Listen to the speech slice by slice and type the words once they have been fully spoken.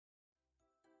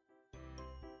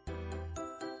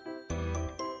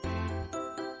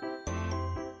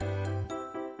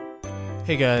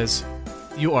Hey guys,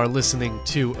 you are listening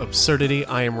to Absurdity.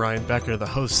 I am Ryan Becker, the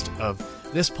host of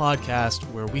this podcast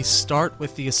where we start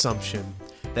with the assumption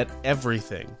that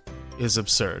everything is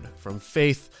absurd, from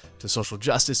faith to social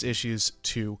justice issues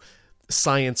to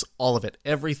science, all of it.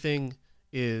 Everything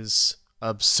is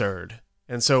absurd.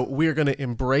 And so we're going to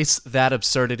embrace that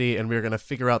absurdity and we're going to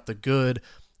figure out the good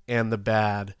and the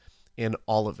bad in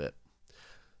all of it.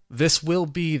 This will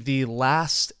be the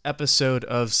last episode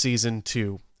of Season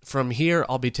 2. From here,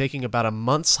 I'll be taking about a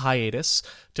month's hiatus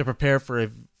to prepare for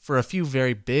a few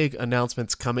very big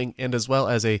announcements coming, and as well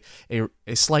as a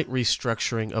slight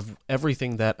restructuring of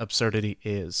everything that absurdity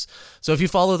is. So if you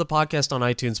follow the podcast on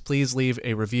iTunes, please leave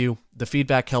a review. The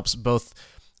feedback helps both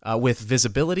with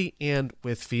visibility and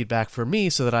with feedback for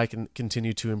me so that I can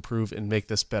continue to improve and make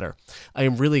this better. I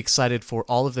am really excited for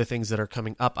all of the things that are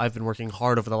coming up. I've been working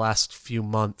hard over the last few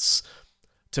months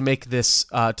to make this,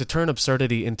 to turn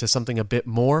absurdity into something a bit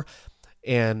more,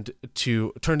 and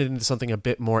to turn it into something a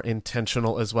bit more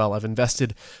intentional as well. I've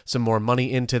invested some more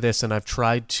money into this, and I've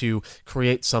tried to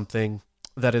create something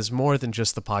that is more than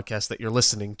just the podcast that you're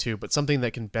listening to, but something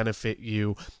that can benefit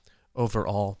you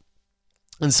overall.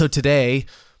 And so today,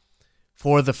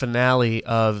 for the finale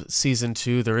of Season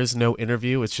 2, there is no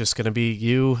interview. It's just going to be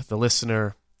you, the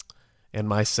listener, and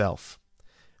myself.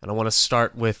 And I want to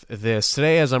start with this.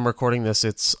 Today, as I'm recording this,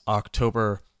 it's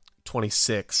October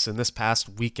 26th. And this past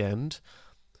weekend,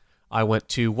 I went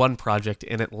to One Project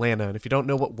in Atlanta. And if you don't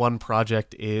know what One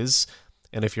Project is,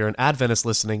 and if you're an Adventist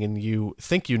listening and you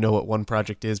think you know what One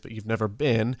Project is, but you've never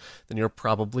been, then you're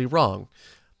probably wrong.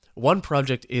 One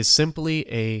Project is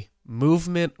simply a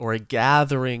movement or a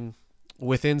gathering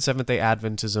within Seventh-day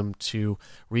Adventism to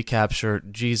recapture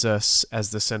Jesus as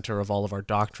the center of all of our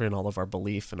doctrine, all of our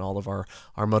belief, and all of our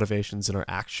motivations and our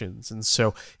actions. And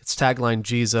so its tagline,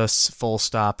 Jesus, full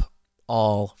stop,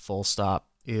 all, full stop,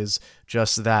 is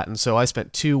just that. And so I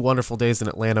spent 2 wonderful days in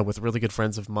Atlanta with really good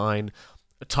friends of mine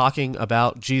talking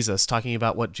about Jesus, talking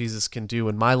about what Jesus can do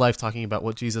in my life, talking about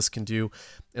what Jesus can do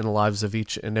in the lives of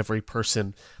each and every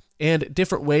person, and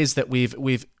different ways that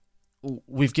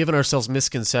we've given ourselves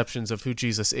misconceptions of who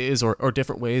Jesus is, or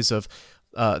different ways of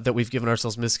that we've given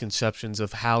ourselves misconceptions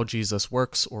of how Jesus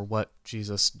works or what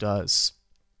Jesus does.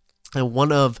 And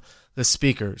one of the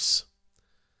speakers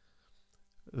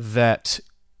that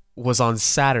was on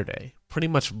Saturday pretty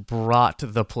much brought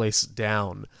the place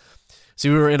down. So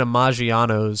we were in a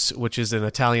Maggiano's, which is an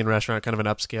Italian restaurant, kind of an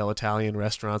upscale Italian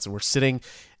restaurant, and we're sitting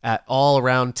at all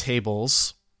around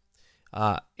tables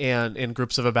and in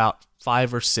groups of about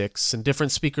 5 or 6, and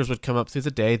different speakers would come up through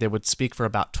the day. They would speak for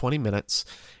about 20 minutes,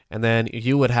 and then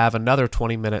you would have another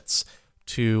 20 minutes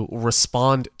to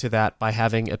respond to that by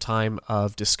having a time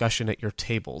of discussion at your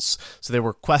tables. So there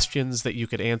were questions that you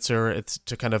could answer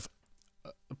to kind of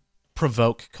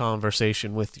provoke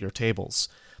conversation with your tables.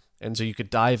 And so you could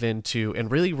dive into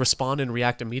and really respond and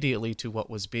react immediately to what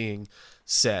was being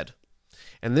said.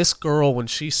 And this girl, when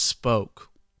she spoke,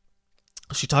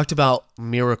 she talked about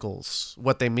miracles,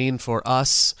 what they mean for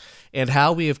us, and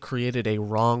how we have created a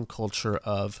wrong culture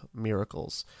of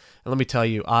miracles. And let me tell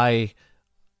you, I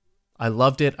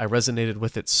loved it. I resonated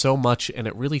with it so much, and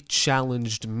it really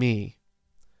challenged me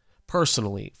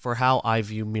personally for how I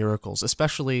view miracles,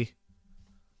 especially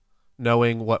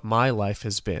knowing what my life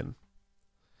has been,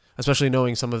 especially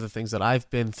knowing some of the things that I've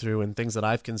been through and things that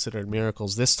I've considered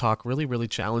miracles. This talk really, really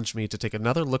challenged me to take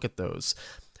another look at those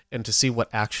and to see what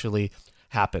actually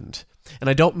happened. And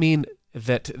I don't mean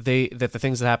that the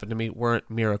things that happened to me weren't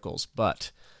miracles, but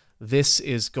this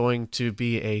is going to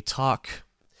be a talk.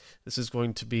 This is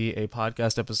going to be a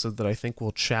podcast episode that I think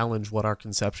will challenge what our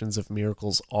conceptions of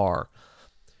miracles are.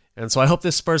 And so I hope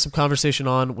this spurs some conversation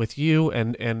on with you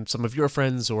and some of your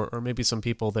friends, or maybe some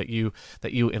people that you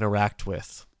interact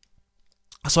with.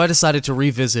 So I decided to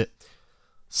revisit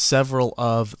several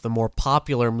of the more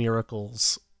popular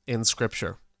miracles in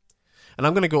Scripture. And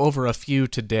I'm going to go over a few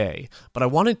today, but I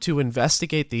wanted to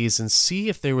investigate these and see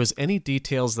if there was any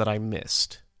details that I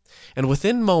missed. And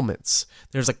within moments,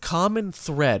 there's a common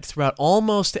thread throughout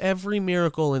almost every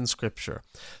miracle in Scripture,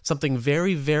 something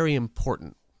very, very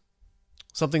important,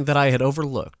 something that I had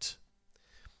overlooked,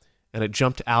 and it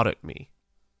jumped out at me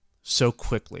so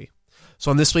quickly.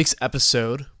 So on this week's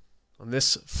episode, on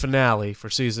this finale for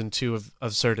Season 2 of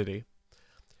Absurdity,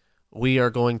 we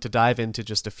are going to dive into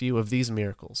just a few of these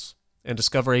miracles and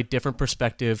discover a different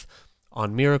perspective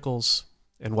on miracles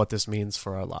and what this means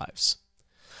for our lives.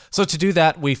 So to do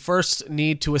that, we first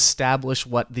need to establish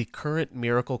what the current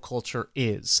miracle culture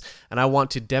is. And I want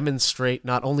to demonstrate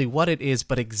not only what it is,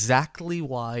 but exactly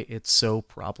why it's so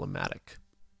problematic.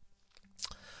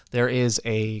 There is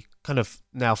a kind of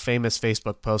now famous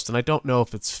Facebook post, and I don't know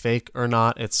if it's fake or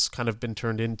not. It's kind of been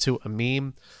turned into a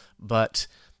meme, but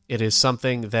it is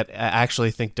something that I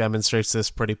actually think demonstrates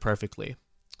this pretty perfectly.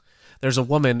 There's a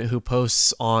woman who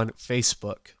posts on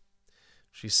Facebook.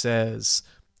 She says,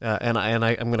 I'm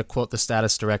going to quote the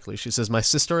status directly. She says, "My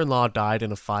sister-in-law died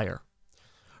in a fire.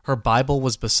 Her Bible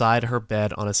was beside her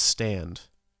bed on a stand.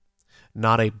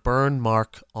 Not a burn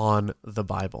mark on the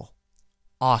Bible.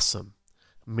 Awesome.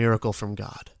 Miracle from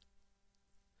God."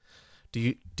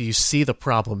 Do you see the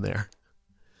problem there?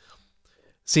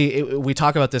 See, we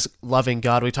talk about this loving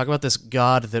God. We talk about this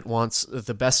God that wants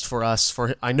the best for us.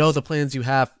 For I know the plans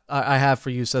I have for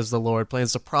you, says the Lord,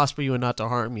 plans to prosper you and not to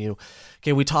harm you.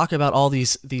 Okay, we talk about all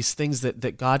these things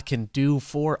that God can do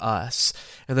for us,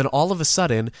 and then all of a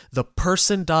sudden, the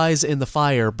person dies in the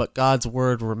fire, but God's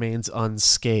word remains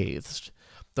unscathed.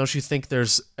 Don't you think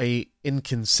there's a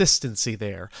inconsistency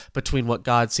there between what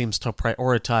God seems to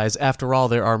prioritize? After all,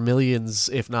 there are millions,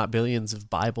 if not billions, of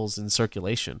Bibles in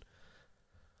circulation.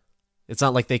 It's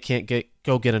not like they can't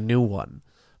go get a new one.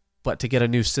 But to get a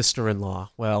new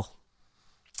sister-in-law, well,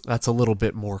 that's a little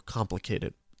bit more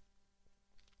complicated.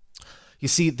 You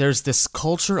see, there's this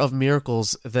culture of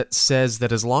miracles that says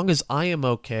that as long as I am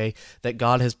okay, that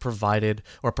God has provided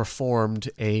or performed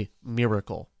a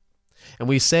miracle. And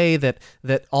we say that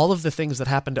all of the things that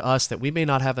happen to us that we may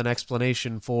not have an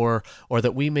explanation for, or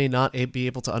that we may not be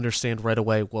able to understand right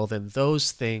away, well, then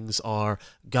those things are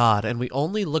God. And we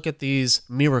only look at these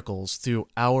miracles through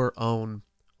our own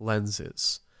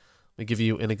lenses. Let me give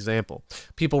you an example.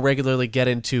 People regularly get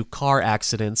into car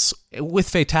accidents with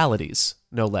fatalities,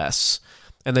 no less.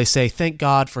 And they say, thank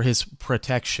God for his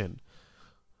protection.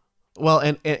 Well,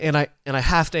 and I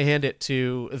have to hand it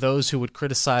to those who would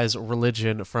criticize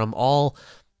religion from all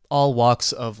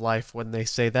walks of life when they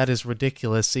say that is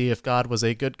ridiculous. See, if God was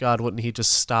a good God, wouldn't he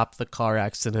just stop the car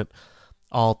accident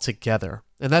altogether?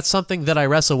 And that's something that I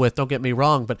wrestle with. Don't get me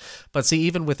wrong, but see,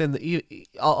 even within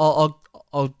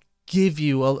I'll give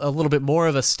you a little bit more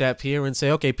of a step here and say,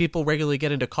 okay, people regularly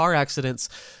get into car accidents,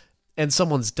 and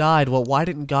someone's died. Well, why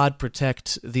didn't God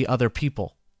protect the other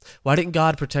people? Why didn't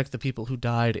God protect the people who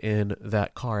died in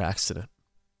that car accident?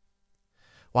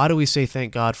 Why do we say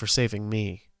thank God for saving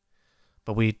me,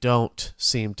 but we don't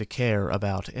seem to care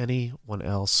about anyone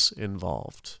else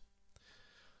involved?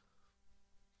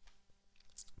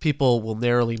 People will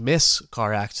narrowly miss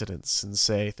car accidents and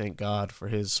say thank God for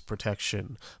his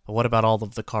protection, but what about all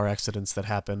of the car accidents that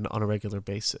happen on a regular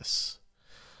basis?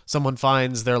 Someone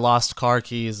finds their lost car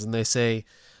keys and they say,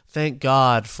 thank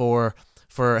God for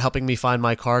helping me find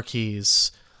my car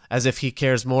keys, as if he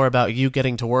cares more about you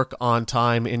getting to work on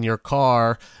time in your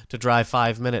car to drive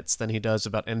 5 minutes than he does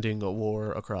about ending a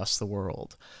war across the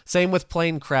world. Same with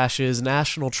plane crashes,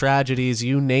 national tragedies,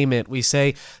 you name it. We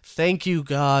say, thank you,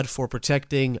 God, for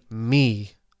protecting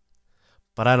me,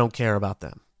 but I don't care about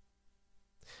them.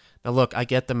 Now look, I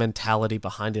get the mentality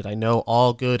behind it. I know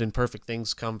all good and perfect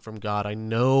things come from God. I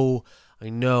know.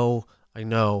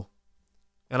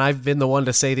 And I've been the one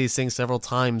to say these things several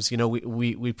times. You know,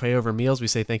 we pray over meals. We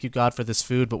say, thank you, God, for this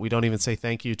food, but we don't even say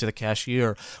thank you to the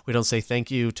cashier. We don't say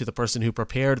thank you to the person who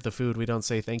prepared the food. We don't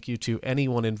say thank you to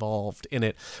anyone involved in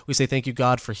it. We say, thank you,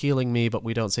 God, for healing me, but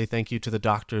we don't say thank you to the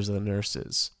doctors and the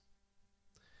nurses.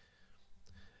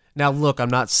 Now, look, I'm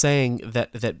not saying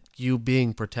that you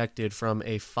being protected from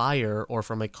a fire or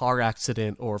from a car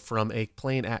accident or from a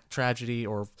plane tragedy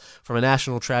or from a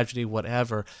national tragedy,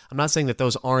 whatever, I'm not saying that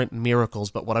those aren't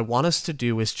miracles, but what I want us to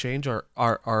do is change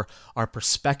our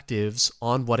perspectives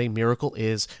on what a miracle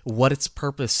is, what its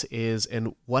purpose is,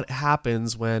 and what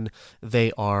happens when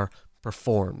they are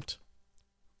performed.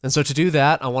 And so to do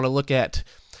that, I want to look at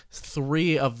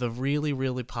 3 of the really,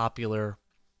 really popular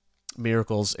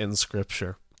miracles in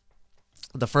Scripture.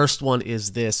 The first one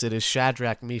is this. It is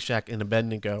Shadrach, Meshach, and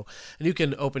Abednego. And you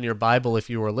can open your Bible if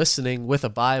you are listening with a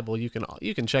Bible. You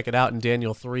can check it out in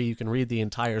Daniel 3. You can read the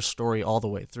entire story all the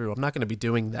way through. I'm not going to be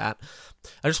doing that.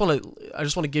 I just want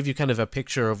to give you kind of a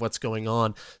picture of what's going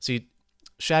on. See,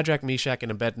 Shadrach, Meshach,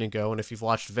 and Abednego, and if you've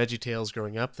watched VeggieTales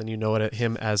growing up, then you know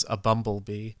him as a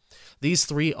bumblebee. These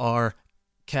 3 are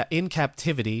in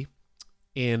captivity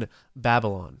in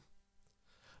Babylon.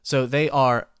 So they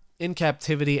are in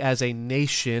captivity as a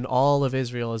nation. All of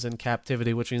Israel is in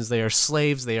captivity, which means they are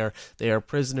slaves, they are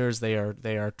prisoners, they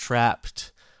are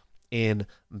trapped in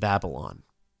Babylon.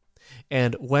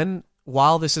 And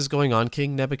while this is going on,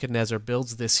 King Nebuchadnezzar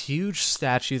builds this huge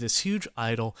statue, this huge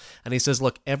idol, and he says,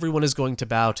 look, everyone is going to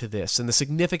bow to this. And the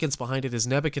significance behind it is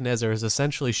Nebuchadnezzar is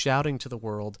essentially shouting to the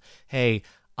world, hey,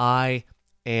 I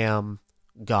am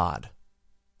God.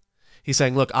 He's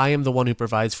saying, look, I am the one who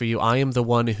provides for you. I am the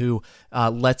one who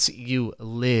lets you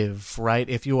live, right?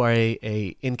 If you are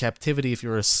in captivity, if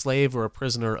you're a slave or a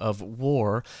prisoner of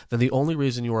war, then the only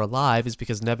reason you are alive is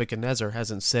because Nebuchadnezzar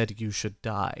hasn't said you should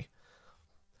die.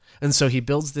 And so he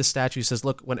builds this statue, says,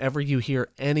 look, whenever you hear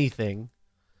anything,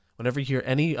 whenever you hear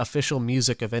any official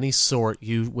music of any sort,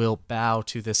 you will bow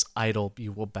to this idol.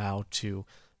 You will bow to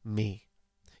me.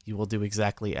 You will do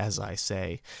exactly as I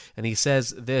say. And he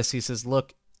says this, he says,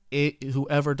 look,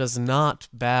 whoever does not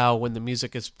bow when the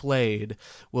music is played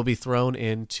will be thrown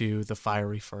into the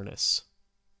fiery furnace.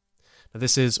 Now,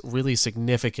 this is really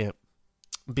significant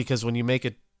because when you make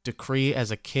a decree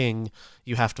as a king,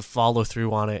 you have to follow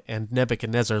through on it, and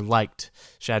Nebuchadnezzar liked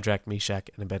Shadrach, Meshach,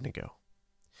 and Abednego.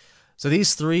 So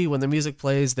these three, when the music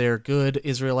plays, they're good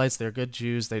Israelites, they're good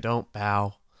Jews, they don't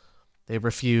bow, they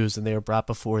refuse, and they are brought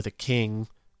before the king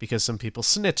because some people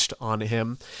snitched on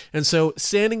him. And so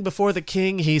standing before the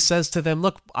king, he says to them,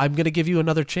 look, I'm going to give you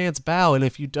another chance, bow, and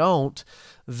if you don't,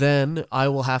 then I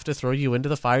will have to throw you into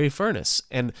the fiery furnace.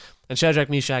 And Shadrach,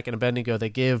 Meshach, and Abednego, they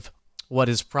give what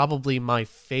is probably my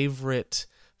favorite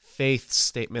faith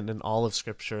statement in all of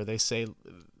Scripture. They say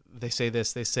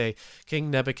this,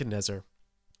 King Nebuchadnezzar,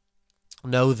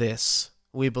 know this,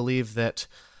 we believe that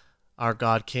our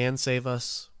God can save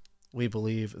us, we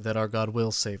believe that our God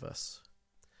will save us.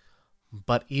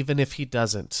 But even if he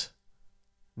doesn't,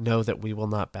 know that we will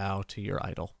not bow to your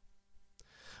idol.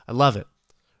 I love it,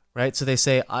 right? So they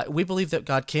say, we believe that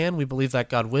God can, we believe that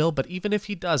God will, but even if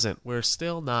he doesn't, we're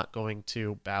still not going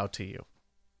to bow to you.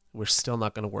 We're still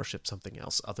not going to worship something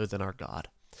else other than our God.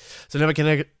 So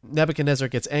Nebuchadnezzar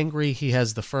gets angry. He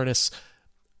has the furnace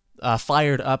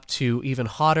fired up to even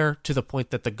hotter, to the point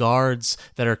that the guards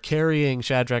that are carrying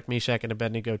Shadrach, Meshach, and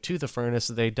Abednego to the furnace,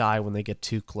 they die when they get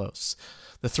too close.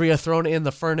 The three are thrown in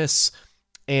the furnace,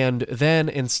 and then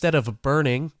instead of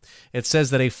burning, it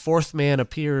says that a fourth man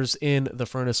appears in the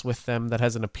furnace with them that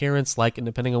has an appearance like, and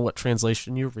depending on what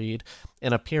translation you read,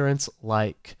 an appearance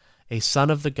like a son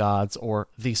of the gods or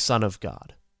the Son of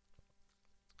God.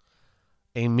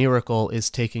 A miracle is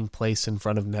taking place in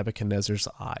front of Nebuchadnezzar's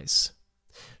eyes.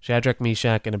 Shadrach,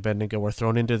 Meshach, and Abednego were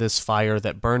thrown into this fire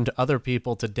that burned other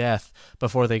people to death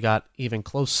before they got even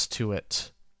close to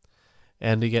it.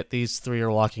 And yet these three are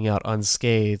walking out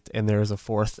unscathed, and there is a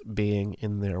fourth being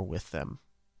in there with them.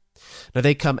 Now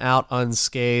they come out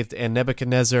unscathed, and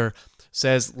Nebuchadnezzar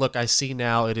says, look, I see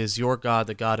now it is your God,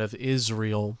 the God of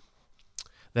Israel,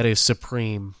 that is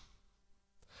supreme.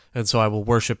 And so I will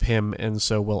worship him, and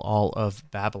so will all of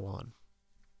Babylon.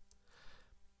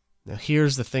 Now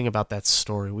here's the thing about that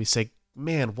story. We say,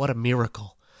 man, what a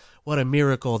miracle. What a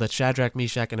miracle that Shadrach,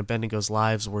 Meshach, and Abednego's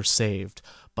lives were saved.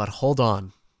 But hold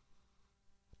on.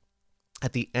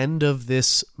 At the end of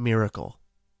this miracle,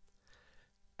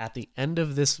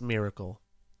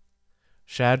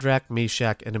 Shadrach,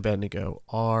 Meshach, and Abednego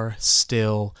are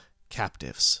still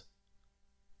captives.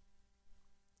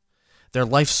 Their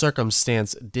life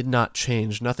circumstance did not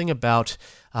change. Nothing about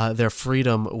their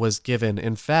freedom was given.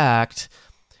 In fact,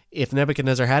 if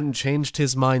Nebuchadnezzar hadn't changed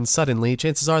his mind suddenly,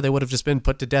 chances are they would have just been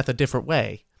put to death a different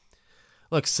way.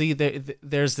 Look, see,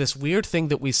 there's this weird thing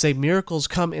that we say miracles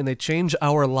come and they change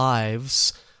our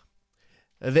lives.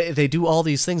 They do all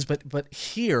these things, but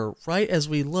here, right as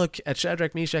we look at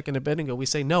Shadrach, Meshach, and Abednego, we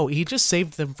say, no, he just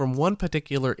saved them from one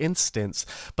particular instance,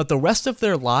 but the rest of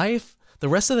their lives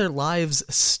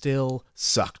still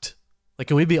sucked. Like,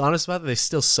 can we be honest about it? They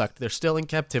still sucked. They're still in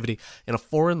captivity in a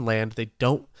foreign land they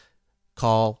don't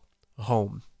call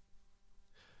home.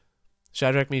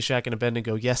 Shadrach, Meshach, and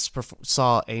Abednego, yes,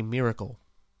 saw a miracle.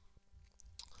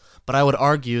 But I would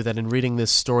argue that in reading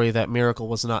this story, that miracle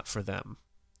was not for them.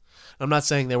 I'm not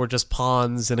saying they were just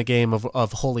pawns in a game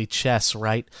of holy chess,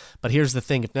 right? But here's the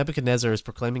thing. If Nebuchadnezzar is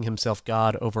proclaiming himself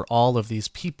God over all of these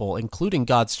people, including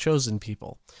God's chosen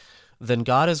people, then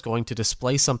God is going to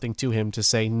display something to him to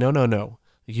say, no,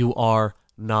 you are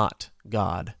not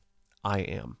God. I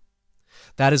am.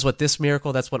 That is what this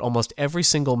miracle, that's what almost every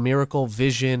single miracle,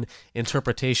 vision,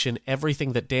 interpretation,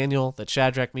 everything that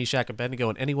Shadrach, Meshach, Abednego,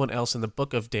 and anyone else in the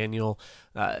book of Daniel,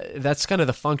 that's kind of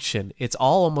the function. It's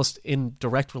all almost in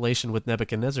direct relation with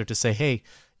Nebuchadnezzar to say, hey,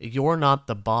 you're not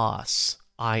the boss,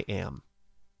 I am.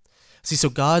 See, so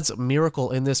God's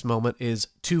miracle in this moment is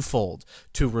twofold: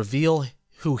 to reveal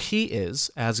who he is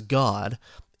as God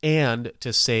and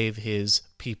to save his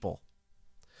people.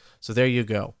 So there you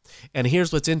go. And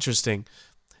here's what's interesting.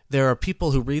 There are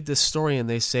people who read this story and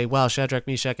they say, wow, Shadrach,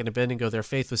 Meshach, and Abednego, their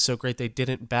faith was so great they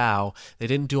didn't bow, they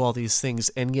didn't do all these things.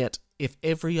 And yet, if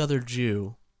every other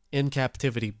Jew in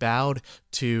captivity bowed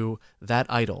to that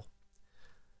idol,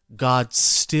 God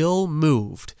still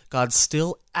moved. God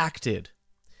still acted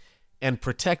and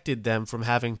protected them from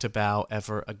having to bow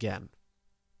ever again.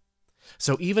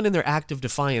 So even in their act of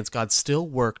defiance, God still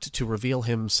worked to reveal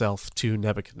himself to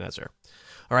Nebuchadnezzar.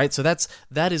 All right, so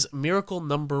that is miracle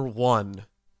number one.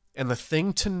 And the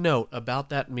thing to note about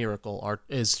that miracle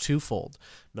is twofold.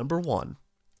 Number one,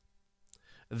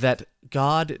 that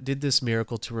God did this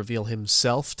miracle to reveal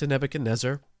himself to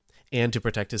Nebuchadnezzar and to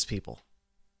protect his people.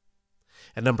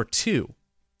 And number two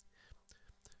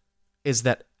is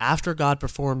that after God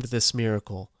performed this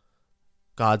miracle,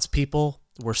 God's people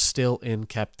were still in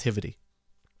captivity.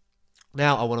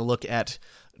 Now I want to look at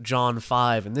John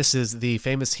 5, and this is the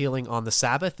famous healing on the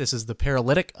Sabbath. This is the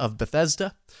paralytic of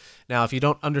Bethesda. Now, if you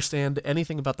don't understand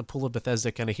anything about the pool of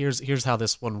Bethesda, kind of here's how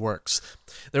this one works.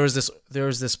 There was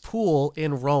this pool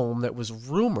in Rome that was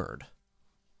rumored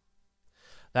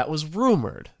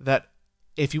that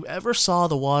if you ever saw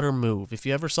the water move, if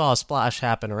you ever saw a splash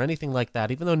happen or anything like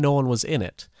that, even though no one was in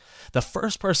it, the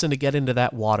first person to get into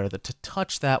that water, to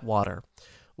touch that water,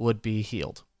 would be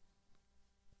healed.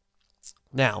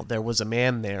 Now, there was a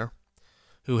man there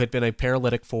who had been a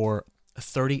paralytic for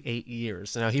 38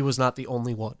 years. Now, he was not the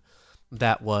only one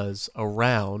that was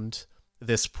around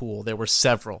this pool. There were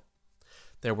several.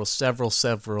 There were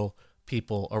several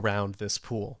people around this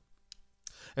pool.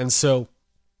 And so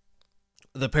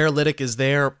the paralytic is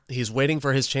there. He's waiting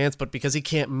for his chance, but because he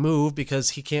can't move,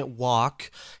 because he can't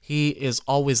walk, he is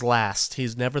always last.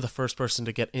 He's never the first person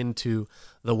to get into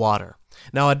the water.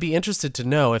 Now, I'd be interested to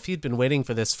know if he'd been waiting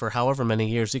for this for however many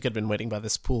years. He could have been waiting by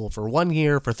this pool for 1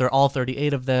 year, for all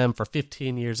 38 of them, for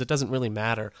 15 years. It doesn't really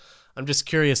matter. I'm just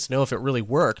curious to know if it really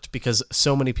worked, because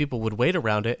so many people would wait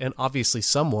around it, and obviously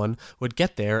someone would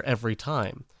get there every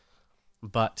time.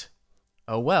 But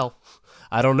oh well,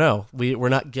 I don't know. We're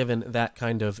not given that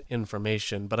kind of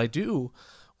information. But I do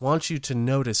want you to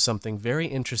notice something very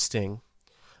interesting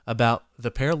about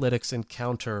the paralytic's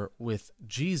encounter with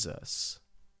Jesus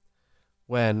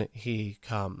when he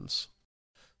comes.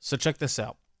 So check this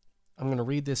out. I'm going to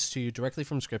read this to you directly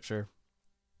from Scripture.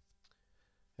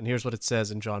 And here's what it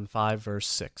says in John 5, verse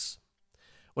 6.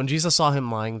 When Jesus saw him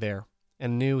lying there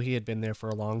and knew he had been there for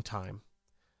a long time,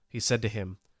 he said to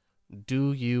him,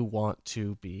 "Do you want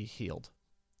to be healed?"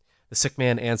 The sick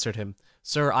man answered him,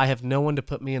 "Sir, I have no one to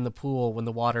put me in the pool when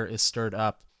the water is stirred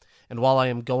up, and while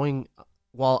I'm on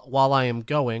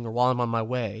my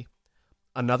way,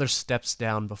 another steps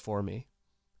down before me."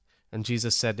 And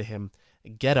Jesus said to him,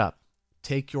 "Get up,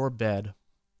 take your bed,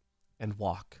 and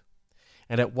walk."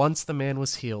 And at once the man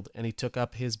was healed, and he took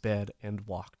up his bed and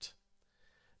walked.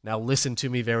 Now listen to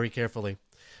me very carefully.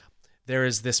 There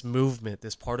is this movement,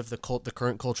 this part of the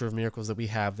current culture of miracles that we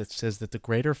have, that says that the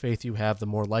greater faith you have, the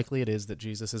more likely it is that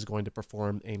Jesus is going to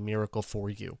perform a miracle for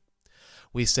you.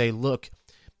 We say, look,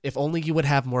 if only you would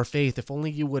have more faith, if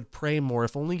only you would pray more,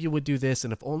 if only you would do this,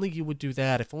 and if only you would do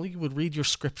that, if only you would read your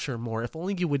scripture more, if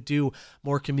only you would do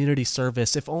more community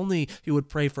service, if only you would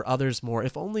pray for others more,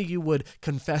 if only you would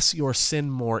confess your sin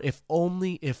more, if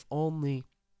only.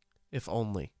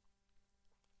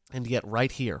 And yet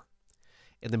right here,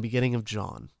 in the beginning of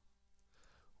John,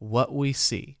 what we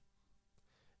see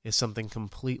is something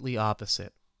completely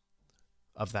opposite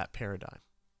of that paradigm.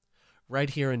 Right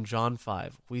here in John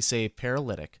 5, we say a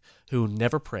paralytic who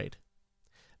never prayed,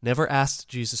 never asked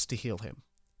Jesus to heal him.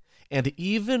 And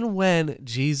even when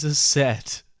Jesus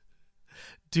said,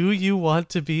 "Do you want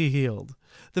to be healed?"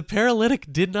 the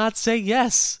paralytic did not say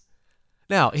yes.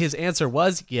 Now, his answer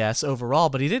was yes overall,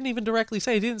 but he didn't even directly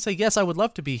say, he didn't say, "Yes, I would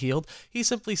love to be healed." He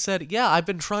simply said, "Yeah, I've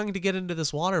been trying to get into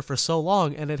this water for so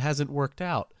long, and it hasn't worked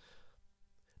out."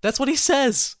 That's what he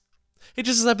says. He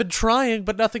just says, "I've been trying,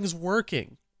 but nothing's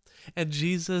working." And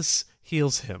Jesus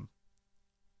heals him.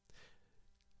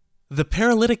 The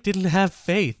paralytic didn't have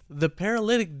faith. The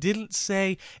paralytic didn't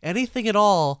say anything at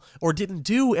all, or didn't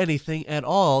do anything at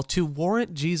all to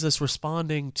warrant Jesus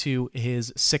responding to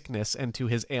his sickness and to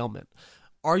his ailment.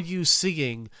 Are you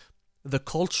seeing the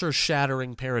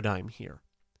culture-shattering paradigm here?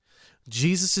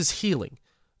 Jesus' healing,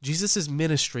 Jesus'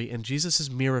 ministry, and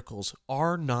Jesus' miracles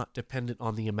are not dependent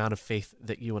on the amount of faith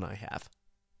that you and I have.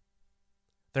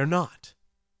 They're not.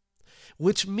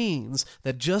 Which means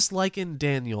that just like in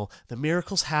Daniel, the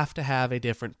miracles have to have a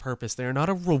different purpose. They are not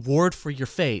a reward for your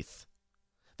faith.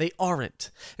 They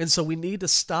aren't. And so we need to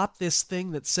stop this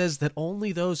thing that says that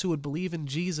only those who would believe in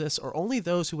Jesus, or only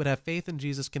those who would have faith in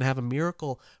Jesus, can have a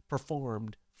miracle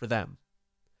performed for them.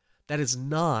 That is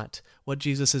not what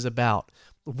Jesus is about.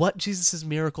 What Jesus'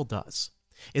 miracle does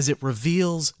is it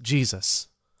reveals Jesus,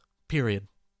 period.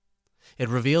 It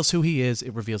reveals who he is,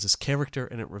 it reveals his character,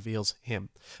 and it reveals him.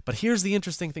 But here's the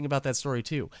interesting thing about that story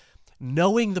too.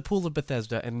 knowing the pool of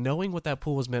Bethesda and knowing what that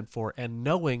pool was meant for and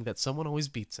knowing that someone always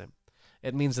beats him,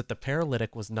 it means that the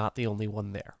paralytic was not the only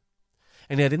one there.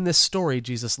 And yet in this story,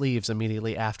 Jesus leaves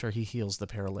immediately after he heals the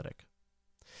paralytic.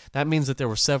 That means that there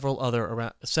were several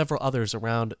others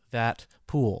around that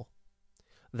pool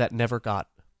that never got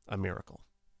a miracle.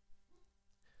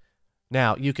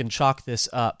 Now, you can chalk this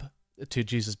up to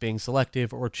Jesus being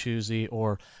selective or choosy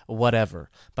or whatever,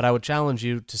 but I would challenge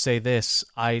you to say this: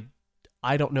 I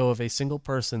don't know of a single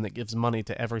person that gives money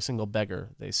to every single beggar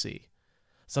they see.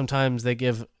 Sometimes they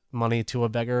give money to a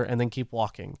beggar and then keep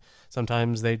walking.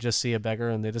 Sometimes they just see a beggar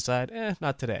and they decide,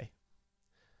 not today.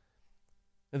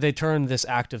 They turn this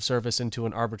act of service into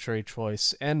an arbitrary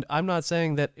choice. And I'm not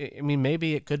saying that,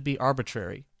 maybe it could be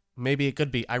arbitrary. Maybe it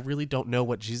could be. I really don't know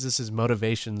what Jesus'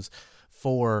 motivations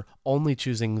for only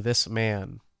choosing this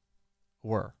man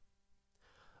were.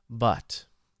 But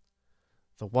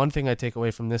the one thing I take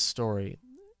away from this story,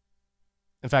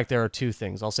 in fact, there are two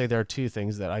things. I'll say there are two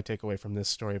things that I take away from this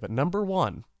story. But number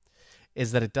one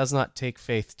is that it does not take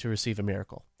faith to receive a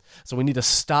miracle. So we need to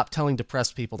stop telling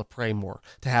depressed people to pray more,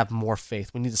 to have more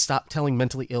faith. We need to stop telling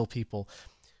mentally ill people,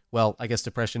 well, I guess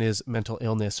depression is mental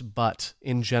illness, but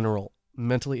in general,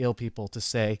 mentally ill people to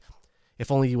say,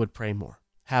 if only you would pray more,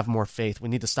 have more faith. We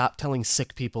need to stop telling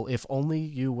sick people, if only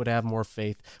you would have more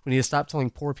faith. We need to stop telling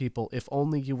poor people, if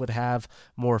only you would have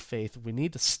more faith. We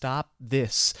need to stop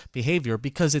this behavior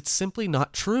because it's simply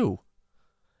not true.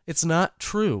 It's not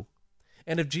true.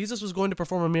 And if Jesus was going to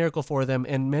perform a miracle for them,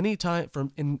 and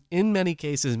in many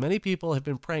cases, many people have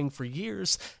been praying for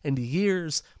years and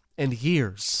years and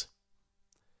years,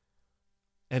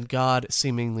 and God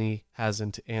seemingly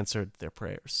hasn't answered their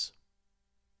prayers.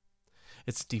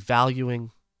 It's devaluing,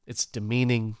 it's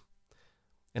demeaning,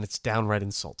 and it's downright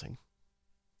insulting.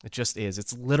 It just is.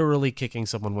 It's literally kicking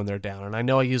someone when they're down. And I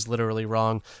know I use literally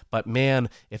wrong, but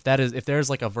man, if there's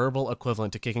like a verbal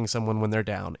equivalent to kicking someone when they're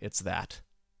down, it's that.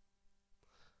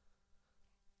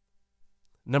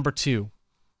 Number two,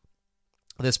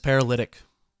 this paralytic,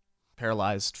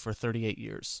 paralyzed for 38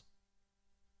 years.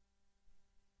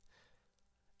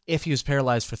 If he was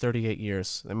paralyzed for 38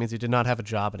 years, that means he did not have a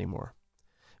job anymore.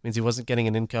 It means he wasn't getting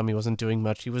an income, he wasn't doing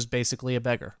much, he was basically a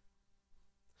beggar.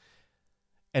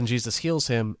 And Jesus heals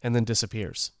him and then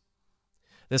disappears.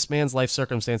 This man's life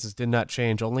circumstances did not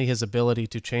change, only his ability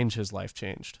to change his life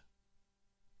changed.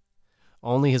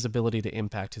 Only his ability to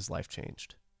impact his life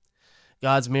changed.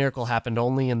 God's miracle happened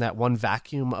only in that one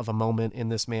vacuum of a moment in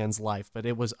this man's life, but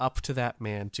it was up to that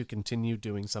man to continue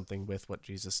doing something with what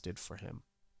Jesus did for him.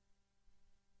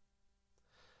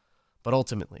 But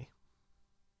ultimately,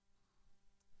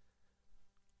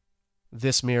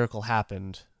 this miracle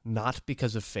happened not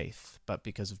because of faith, but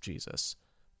because of Jesus,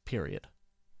 period.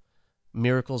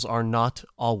 Miracles are not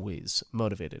always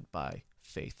motivated by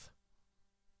faith.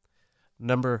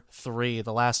 Number three,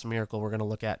 the last miracle we're going to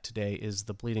look at today is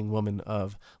the bleeding woman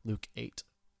of Luke 8.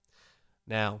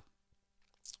 Now,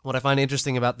 what I find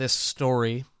interesting about this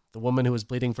story, the woman who was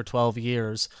bleeding for 12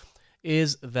 years,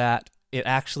 is that it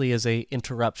actually is an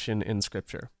interruption in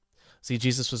Scripture. See,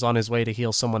 Jesus was on his way to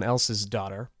heal someone else's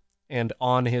daughter, and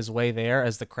on his way there,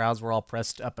 as the crowds were all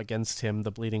pressed up against him, the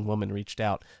bleeding woman reached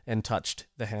out and touched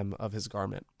the hem of his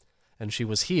garment, and she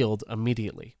was healed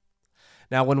immediately.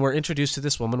 Now, when we're introduced to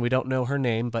this woman, we don't know her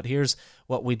name, but here's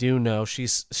what we do know.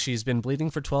 She's been bleeding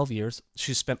for 12 years.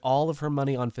 She's spent all of her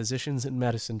money on physicians and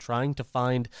medicine trying to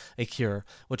find a cure,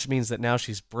 which means that now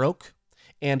she's broke.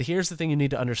 And here's the thing you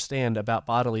need to understand about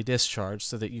bodily discharge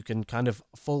so that you can kind of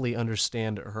fully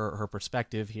understand her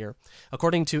perspective here.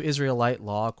 According to Israelite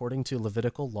law, according to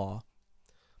Levitical law,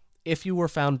 if you were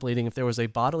found bleeding, if there was a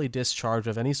bodily discharge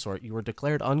of any sort, you were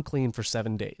declared unclean for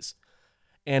 7 days.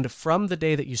 And from the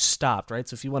day that you stopped, right,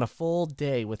 so if you went a full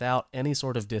day without any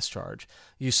sort of discharge,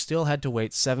 you still had to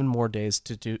wait 7 more days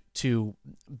to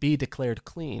be declared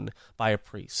clean by a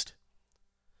priest.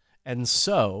 And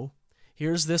so,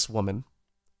 here's this woman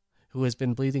who has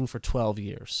been bleeding for 12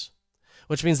 years,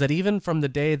 which means that even from the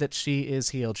day that she is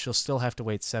healed, she'll still have to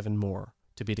wait 7 more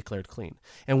to be declared clean.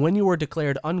 And when you are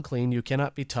declared unclean, you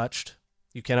cannot be touched.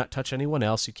 You cannot touch anyone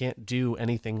else. You can't do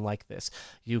anything like this.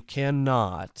 You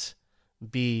cannot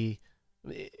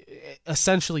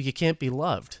essentially, you can't be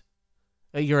loved.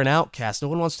 You're an outcast. No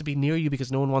one wants to be near you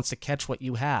because no one wants to catch what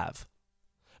you have.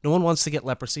 No one wants to get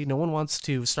leprosy. No one wants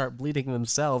to start bleeding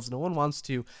themselves. No one wants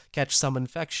to catch some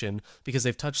infection because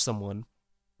they've touched someone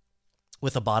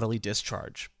with a bodily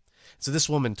discharge. So this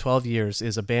woman, 12 years,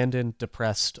 is abandoned,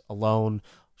 depressed, alone.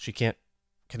 She can't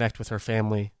connect with her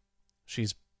family.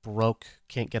 She's broke,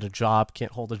 can't get a job,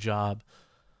 can't hold a job.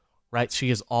 Right? She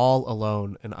is all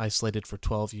alone and isolated for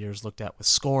 12 years, looked at with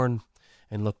scorn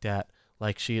and looked at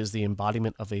like she is the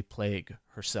embodiment of a plague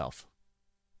herself.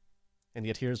 And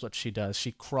yet here's what she does.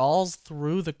 She crawls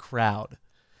through the crowd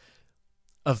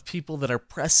of people that are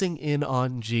pressing in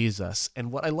on Jesus.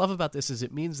 And what I love about this is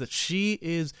it means that she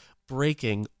is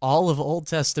breaking all of Old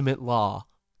Testament law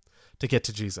to get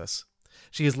to Jesus.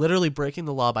 She is literally breaking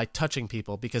the law by touching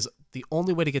people, because the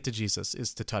only way to get to Jesus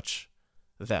is to touch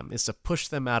them, is to push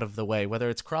them out of the way. Whether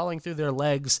it's crawling through their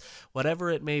legs, whatever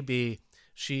it may be,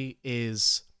 she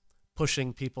is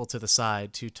pushing people to the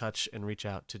side to touch and reach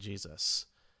out to Jesus,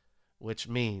 which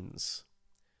means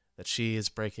that she is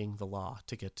breaking the law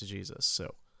to get to Jesus.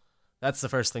 So that's the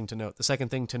first thing to note. The second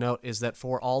thing to note is that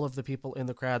for all of the people in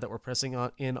the crowd that were pressing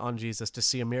in on Jesus to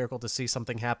see a miracle, to see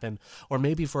something happen, or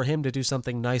maybe for him to do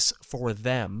something nice for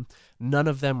them, none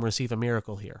of them receive a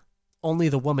miracle here. Only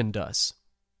the woman does.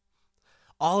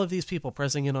 All of these people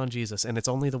pressing in on Jesus, and it's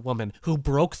only the woman who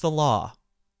broke the law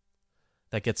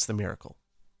that gets the miracle.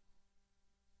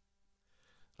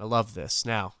 I love this.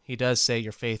 Now, he does say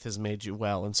your faith has made you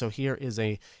well. And so here is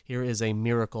a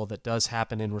miracle that does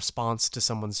happen in response to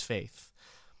someone's faith.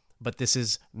 But this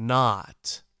is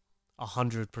not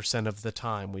 100% of the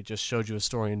time. We just showed you a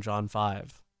story in John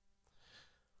 5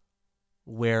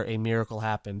 where a miracle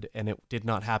happened, and it did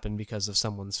not happen because of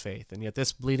someone's faith. And yet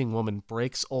this bleeding woman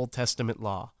breaks Old Testament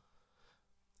law,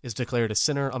 is declared a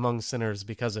sinner among sinners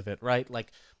because of it, right?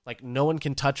 Like no one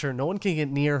can touch her, no one can get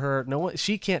near her,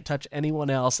 she can't touch anyone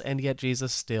else, and yet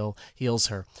Jesus still heals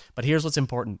her. But here's what's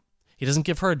important. He doesn't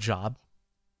give her a job.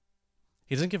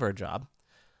 He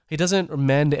doesn't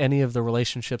mend any of the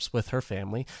relationships with her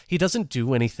family. He doesn't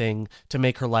do anything to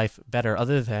make her life better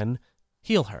other than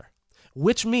heal her.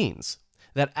 Which means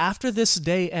that after this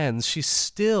day ends, she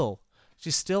still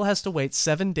has to wait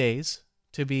 7 days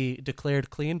to be declared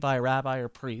clean by a rabbi or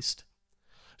priest.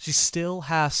 She still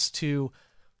has to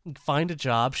find a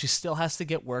job. She still has to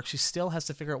get work. She still has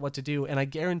to figure out what to do. And I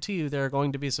guarantee you there are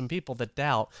going to be some people that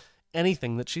doubt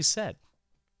anything that she said.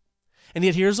 And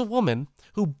yet here's a woman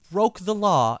who broke the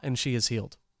law and she is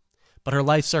healed. But her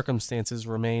life circumstances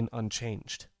remain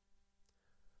unchanged.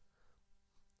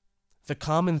 The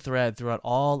common thread throughout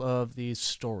all of these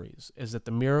stories is that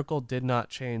the miracle did not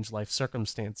change life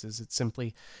circumstances. It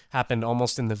simply happened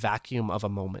almost in the vacuum of a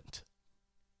moment.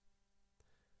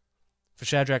 For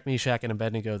Shadrach, Meshach, and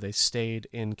Abednego, they stayed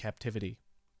in captivity.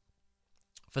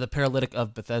 For the paralytic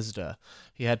of Bethesda,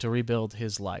 he had to rebuild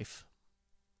his life.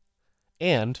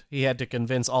 And he had to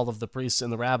convince all of the priests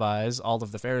and the rabbis, all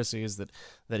of the Pharisees,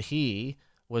 that he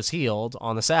was healed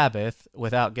on the Sabbath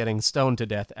without getting stoned to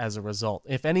death as a result.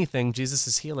 If anything,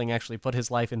 Jesus' healing actually put his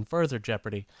life in further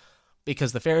jeopardy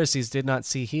because the Pharisees did not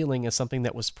see healing as something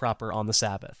that was proper on the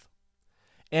Sabbath.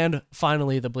 And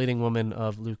finally, the bleeding woman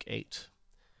of Luke 8.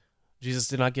 Jesus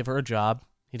did not give her a job.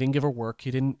 He didn't give her work.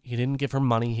 He didn't give her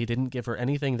money. He didn't give her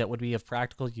anything that would be of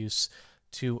practical use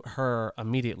to her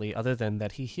immediately other than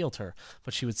that he healed her.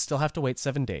 But she would still have to wait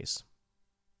 7 days.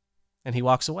 And he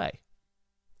walks away.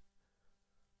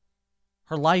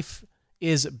 Her life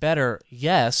is better,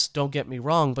 yes, don't get me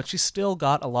wrong, but she's still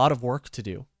got a lot of work to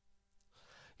do.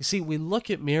 You see, we look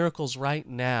at miracles right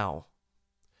now,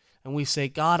 and we say,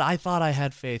 God, I thought I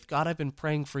had faith. God, I've been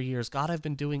praying for years. God, I've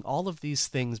been doing all of these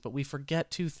things, but we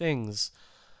forget two things.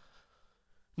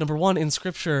 Number one, in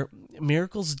Scripture,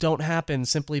 miracles don't happen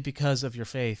simply because of your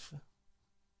faith.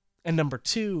 And number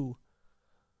two,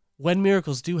 when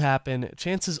miracles do happen,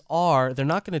 chances are they're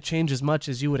not going to change as much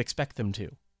as you would expect them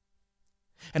to.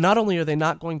 And not only are they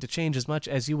not going to change as much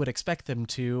as you would expect them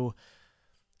to,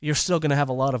 you're still going to have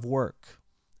a lot of work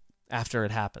after it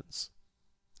happens.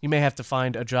 You may have to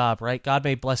find a job, right? God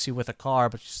may bless you with a car,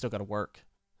 but you still got to work.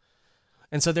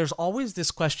 And so there's always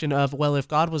this question of, well, if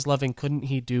God was loving, couldn't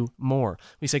he do more?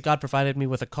 We say, God provided me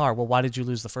with a car. Well, why did you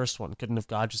lose the first one? Couldn't have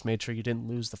God just made sure you didn't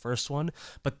lose the first one?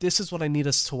 But this is what I need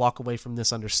us to walk away from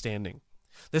this understanding.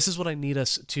 This is what I need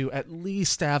us to at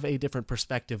least have a different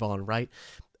perspective on, right?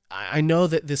 I know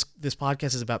that this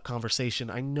podcast is about conversation.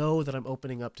 I know that I'm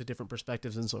opening up to different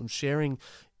perspectives, and so I'm sharing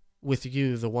with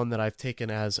you the one that I've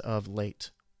taken as of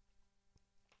late.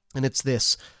 And it's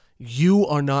this: you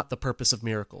are not the purpose of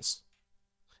miracles.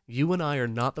 You and I are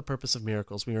not the purpose of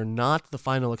miracles. We are not the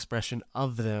final expression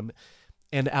of them.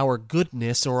 And our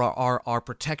goodness or our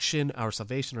protection, our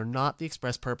salvation are not the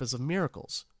express purpose of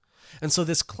miracles. And so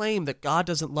this claim that God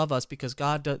doesn't love us because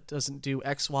God doesn't do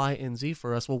X, Y, and Z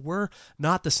for us, well, we're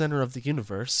not the center of the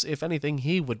universe. If anything,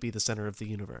 he would be the center of the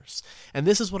universe. And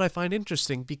this is what I find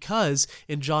interesting, because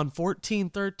in John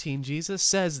 14:13, Jesus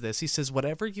says this. He says,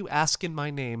 whatever you ask in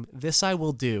my name, this I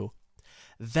will do,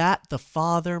 that the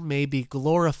Father may be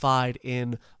glorified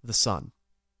in the Son.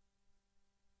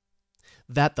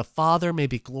 that the Father may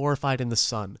be glorified in the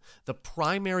Son. The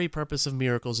primary purpose of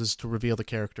miracles is to reveal the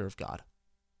character of God.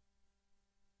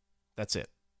 That's it.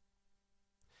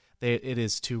 It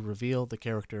is to reveal the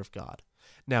character of God.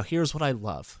 Now, here's what I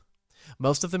love.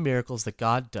 Most of the miracles that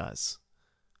God does,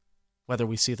 whether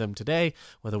we see them today,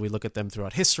 whether we look at them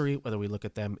throughout history, whether we look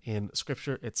at them in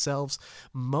Scripture itself,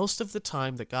 most of the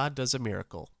time that God does a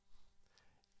miracle,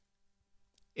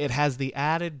 it has the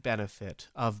added benefit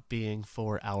of being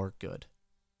for our good.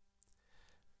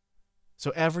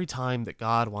 So every time that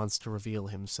God wants to reveal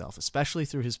himself, especially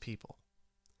through his people,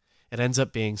 it ends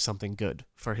up being something good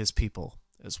for his people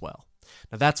as well.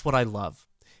 Now that's what I love,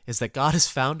 is that God has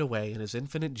found a way in his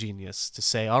infinite genius to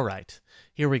say, all right,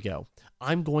 here we go.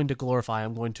 I'm going to glorify,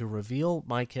 I'm going to reveal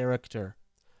my character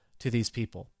to these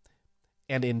people.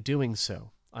 And in doing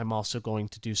so, I'm also going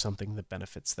to do something that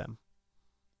benefits them.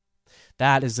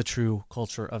 That is the true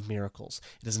culture of miracles.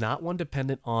 It is not one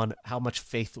dependent on how much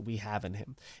faith we have in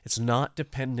him. It's not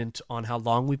dependent on how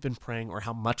long we've been praying or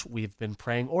how much we've been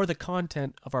praying or the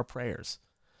content of our prayers.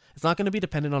 It's not going to be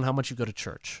dependent on how much you go to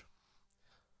church.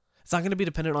 It's not going to be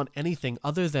dependent on anything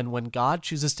other than when God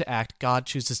chooses to act, God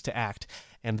chooses to act,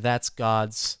 and that's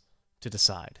God's to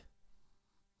decide.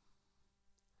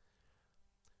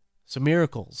 So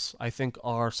miracles, I think,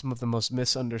 are some of the most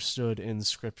misunderstood in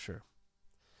Scripture.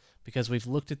 Because we've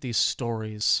looked at these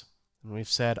stories and we've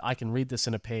said, I can read this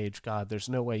in a page, God, there's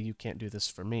no way you can't do this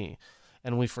for me.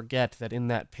 And we forget that in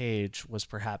that page was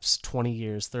perhaps 20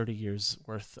 years, 30 years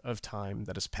worth of time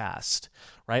that has passed,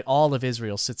 right? All of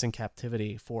Israel sits in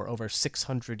captivity for over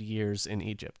 600 years in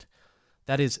Egypt.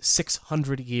 That is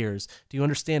 600 years. Do you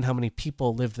understand how many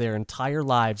people lived their entire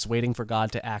lives waiting for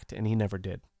God to act, and he never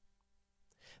did?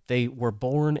 They were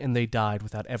born and they died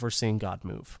without ever seeing God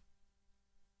move.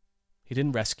 He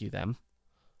didn't rescue them.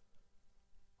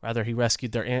 Rather, he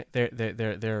rescued their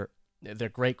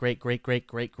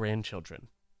great-great-great-great-great-great-grandchildren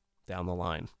down the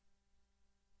line.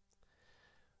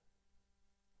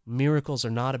 Miracles are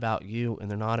not about you,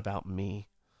 and they're not about me.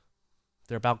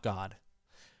 They're about God.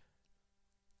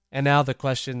 And now the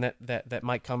question that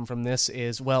might come from this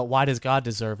is, well, why does God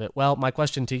deserve it? Well, my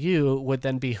question to you would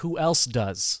then be, who else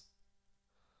does?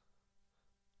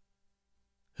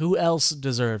 Who else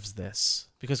deserves this?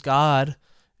 Because God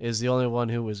is the only one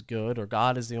who is good, or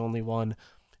God is the only one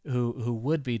who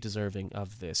would be deserving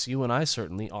of this. You and I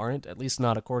certainly aren't, at least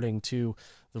not according to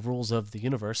the rules of the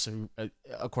universe,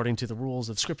 according to the rules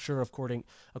of Scripture, according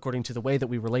to the way that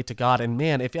we relate to God. And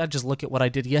man, if I just look at what I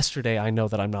did yesterday, I know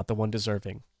that I'm not the one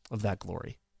deserving of that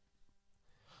glory.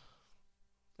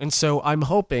 And so I'm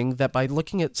hoping that by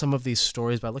looking at some of these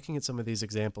stories, by looking at some of these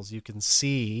examples, you can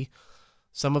see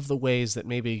some of the ways that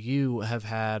maybe you have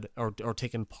had or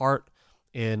taken part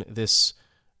in this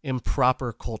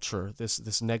improper culture,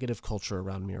 this negative culture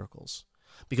around miracles.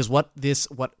 Because what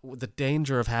the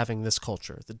danger of having this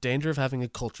culture, the danger of having a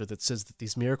culture that says that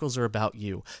these miracles are about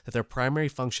you, that their primary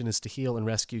function is to heal and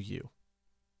rescue you.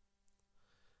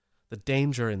 The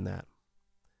danger in that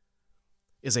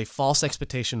is a false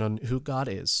expectation on who God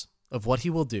is, of what he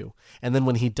will do, and then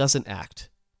when he doesn't act,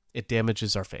 it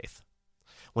damages our faith.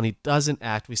 When he doesn't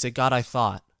act, we say, God, I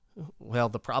thought. Well,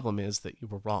 the problem is that you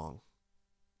were wrong.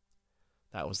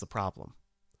 That was the problem.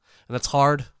 And that's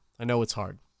hard. I know it's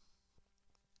hard.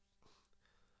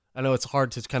 I know it's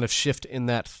hard to kind of shift in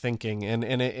that thinking.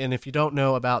 And if you don't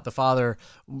know about the Father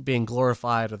being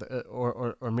glorified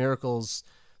or miracles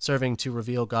serving to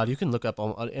reveal God, you can look up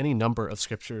on any number of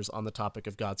scriptures on the topic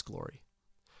of God's glory.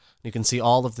 You can see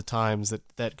all of the times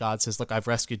that God says, look, I've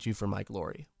rescued you for my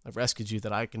glory. I've rescued you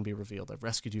that I can be revealed. I've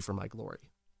rescued you for my glory.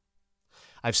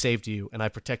 I've saved you, and I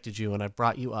protected you, and I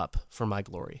brought you up for my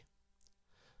glory.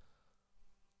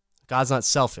 God's not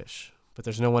selfish, but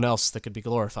there's no one else that could be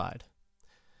glorified.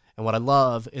 And what I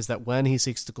love is that when he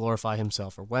seeks to glorify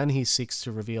himself, or when he seeks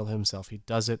to reveal himself, he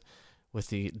does it with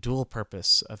the dual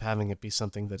purpose of having it be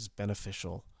something that is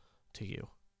beneficial to you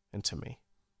and to me.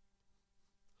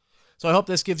 So I hope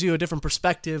this gives you a different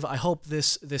perspective. I hope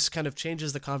this kind of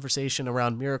changes the conversation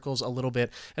around miracles a little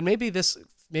bit. And maybe this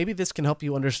can help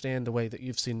you understand the way that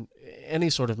you've seen any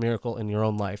sort of miracle in your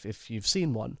own life, if you've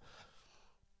seen one.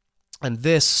 And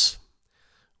this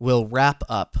will wrap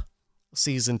up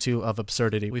Season 2 of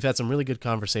Absurdity. We've had some really good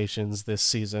conversations this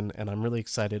season, and I'm really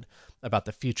excited about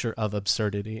the future of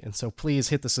absurdity. And so please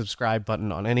hit the subscribe button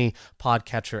on any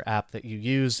podcatcher app that you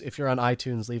use. If you're on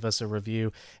iTunes, leave us a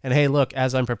review. And hey, look,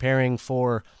 as I'm preparing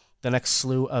for the next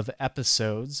slew of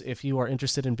episodes, if you are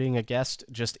interested in being a guest,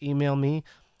 just email me,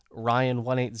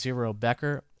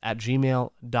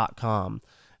 Ryan180Becker@gmail.com.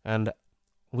 And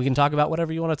we can talk about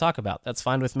whatever you want to talk about. That's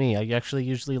fine with me. I actually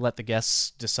usually let the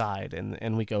guests decide,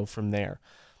 and we go from there.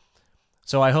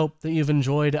 So I hope that you've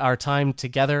enjoyed our time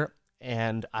together,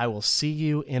 and I will see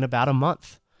you in about a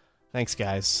month. Thanks,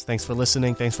 guys. Thanks for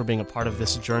listening. Thanks for being a part of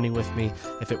this journey with me.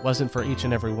 If it wasn't for each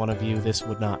and every one of you, this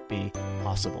would not be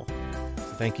possible. So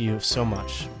thank you so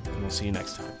much, and we'll see you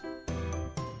next time.